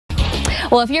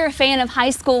Well, if you're a fan of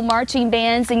high school marching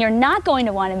bands, then you're not going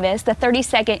to want to miss the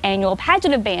 32nd Annual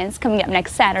Pageant of Bands coming up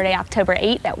next Saturday, October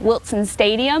 8th at Wilson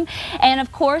Stadium. And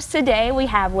of course, today we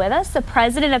have with us the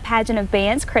president of Pageant of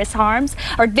Bands,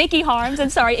 Vicky Harms,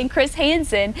 and Chris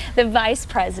Hanson, the vice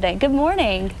president. Good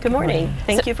morning. Good morning.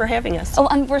 Thank you for having us.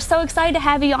 Oh, we're so excited to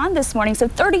have you on this morning. So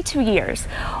 32 years.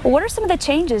 What are some of the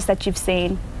changes that you've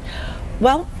seen?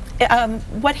 Well,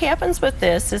 what happens with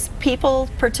this is people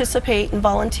participate and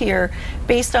volunteer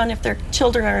based on if their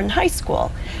children are in high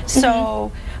school.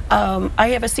 So I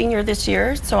have a senior this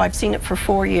year, so I've seen it for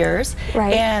 4 years.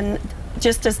 Right. And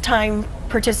just as time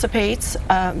participates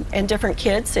and different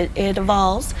kids, it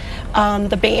evolves.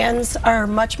 The bands are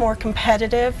much more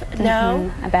competitive now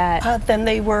I bet. than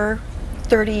they were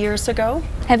 30 years ago.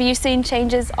 Have you seen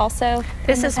changes also?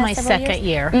 This is my second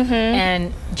year,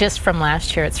 and just from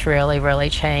last year it's really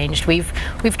changed. We've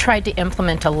tried to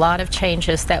implement a lot of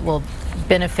changes that will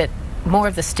benefit more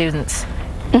of the students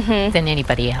than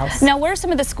anybody else. Now, where are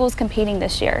some of the schools competing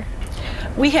this year?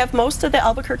 We have most of the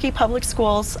Albuquerque public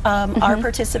schools are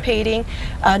participating.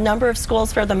 A number of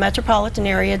schools for the metropolitan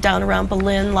area down around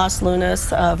Belen, Las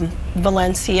Lunas,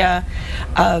 Valencia,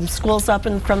 schools up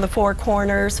from the Four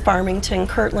Corners, Farmington,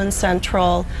 Kirtland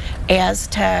Central,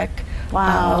 Aztec.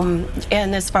 Wow.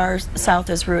 And as far south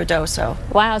as Ruidoso.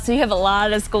 Wow, so you have a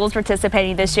lot of schools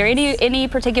participating this year. Any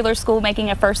particular school making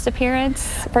a first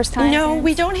time? No,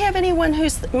 we don't have anyone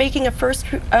who's making a first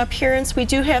appearance. We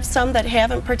do have some that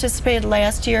haven't participated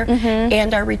last year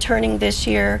and are returning this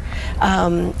year.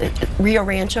 Rio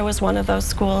Rancho is one of those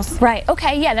schools. Right,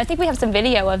 okay, yeah, and I think we have some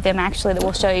video of them actually that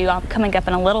we'll show you coming up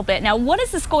in a little bit. Now, what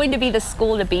is this going to be the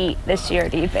school to beat this year,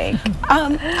 do you think?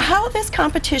 How this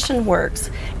competition works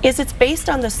is it's based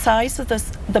on the size of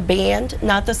the band,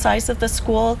 not the size of the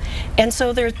school. And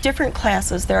so there are different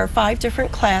classes. There are 5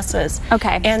 different classes.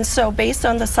 Okay. And so based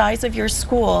on the size of your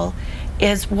school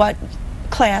is what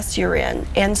class you're in.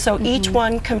 And so each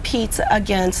one competes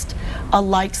against a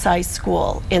like-sized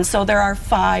school. And so there are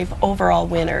 5 overall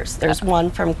winners. There's one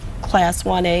from Class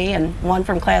 1A and one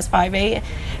from Class 5A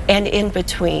and in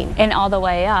between. And all the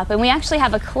way up. And we actually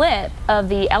have a clip of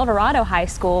the El Dorado High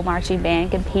School marching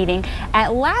band competing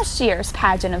at last year's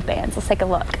Pageant of Bands. Let's take a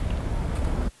look.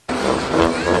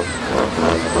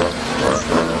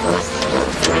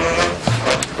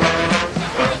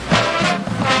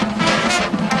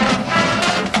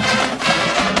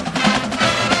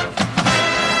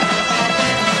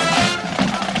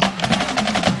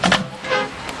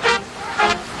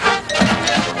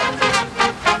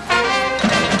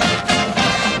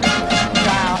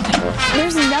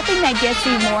 Nothing that gets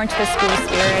you more into the school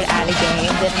spirit at a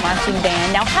game than a marching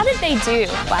band. Now, how did they do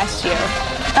last year?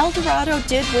 El Dorado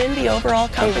did win the overall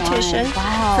competition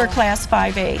for Class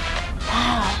 5A.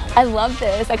 Wow, I love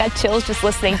this. I got chills just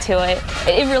listening to it.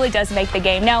 It really does make the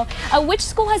game. Now, which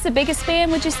school has the biggest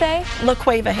band, would you say? La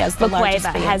Cueva has the largest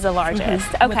band. Has the largest.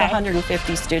 Okay. With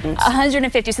 150 students.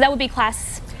 150, so that would be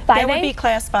Class 5A? That would be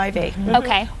Class 5A.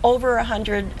 Okay. Over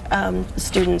 100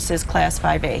 students is Class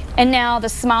 5A. And now the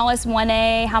smallest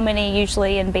 1A, how many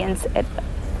usually in bands?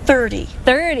 30.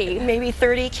 30? Maybe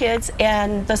 30 kids,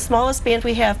 and the smallest band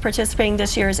we have participating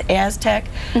this year is Aztec.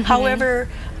 However,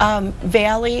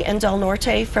 Valley and Del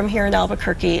Norte from here in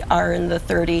Albuquerque are in the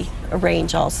 30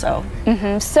 range also.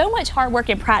 So much hard work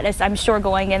and practice, I'm sure,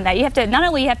 going in that. You have to, not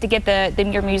only you have to get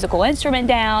your musical instrument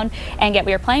down and get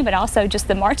what you're playing, but also just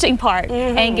the marching part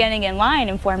and getting in line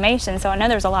and formation. So I know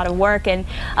there's a lot of work and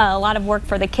a lot of work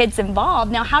for the kids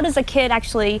involved. Now, how does a kid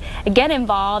actually get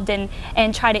involved and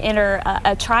try to enter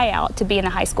a tryout to be in a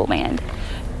high school band?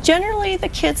 Generally, the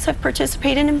kids have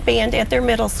participated in band at their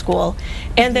middle school,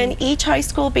 and then each high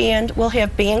school band will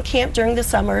have band camp during the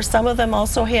summer. Some of them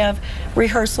also have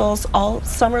rehearsals all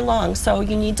summer long, so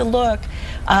you need to look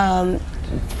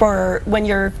for when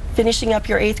you're finishing up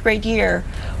your 8th grade year,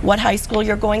 what high school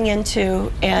you're going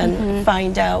into, and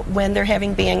find out when they're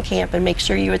having band camp and make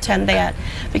sure you attend that,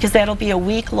 because that'll be a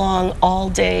week-long,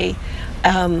 all-day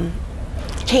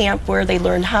camp where they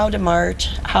learn how to march,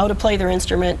 how to play their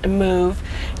instrument and move.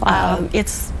 Wow.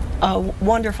 It's a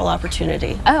wonderful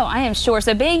opportunity. Oh, I am sure.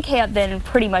 So band camp then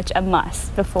pretty much a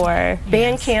must before?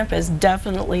 Band camp is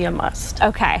definitely a must.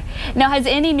 Okay. Now, has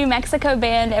any New Mexico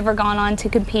band ever gone on to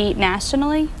compete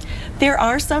nationally? There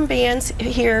are some bands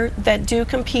here that do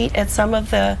compete at some of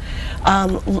the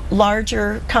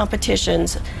larger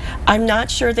competitions. I'm not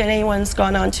sure that anyone's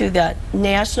gone on to the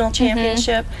national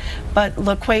championship, but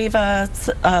La Cueva,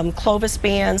 Clovis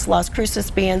bands, Las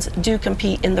Cruces bands do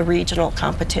compete in the regional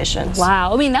competitions.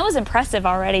 Wow. I mean, that was was impressive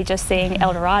already just seeing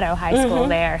El Dorado High School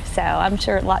there. So I'm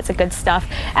sure lots of good stuff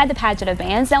at the pageant of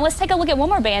bands. Now let's take a look at one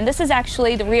more band. This is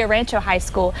actually the Rio Rancho High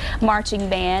School marching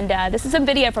band. This is a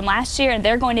video from last year, and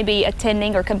they're going to be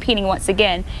attending or competing once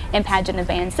again in pageant of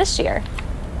bands this year.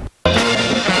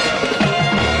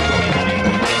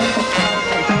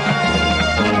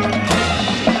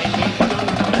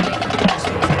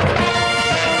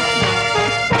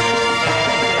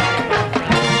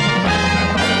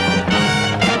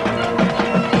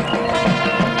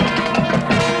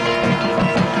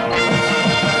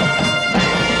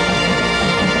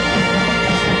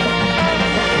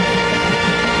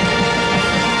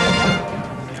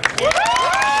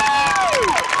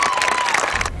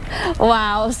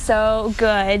 Wow, so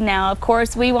good. Now, of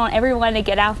course, we want everyone to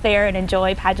get out there and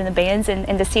enjoy Pageant of Bands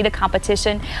and to see the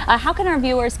competition. How can our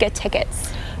viewers get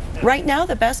tickets? Right now,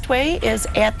 the best way is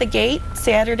at the gate,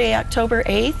 Saturday, October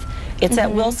 8th. It's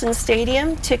at Wilson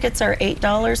Stadium. Tickets are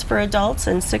 $8 for adults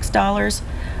and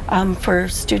 $6 for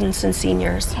students and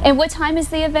seniors. And what time is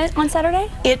the event on Saturday?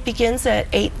 It begins at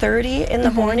 8:30 in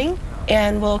the morning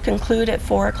and will conclude at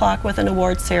 4 o'clock with an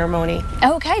award ceremony.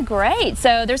 Okay, great.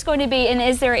 So there's going to be, and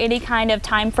is there any kind of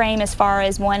time frame as far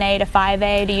as 1A to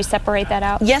 5A? Do you separate that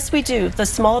out? Yes, we do. The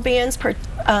small bands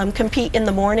compete in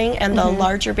the morning, and the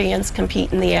larger bands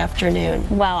compete in the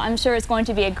afternoon. Well, I'm sure it's going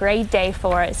to be a great day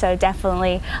for it, so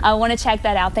definitely want to check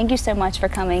that out. Thank you so much for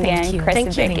coming in, Kristen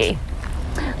and Vicky.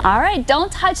 All right,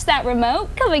 don't touch that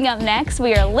remote. Coming up next,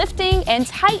 we are lifting and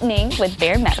tightening with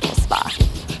Bear Medical Spa.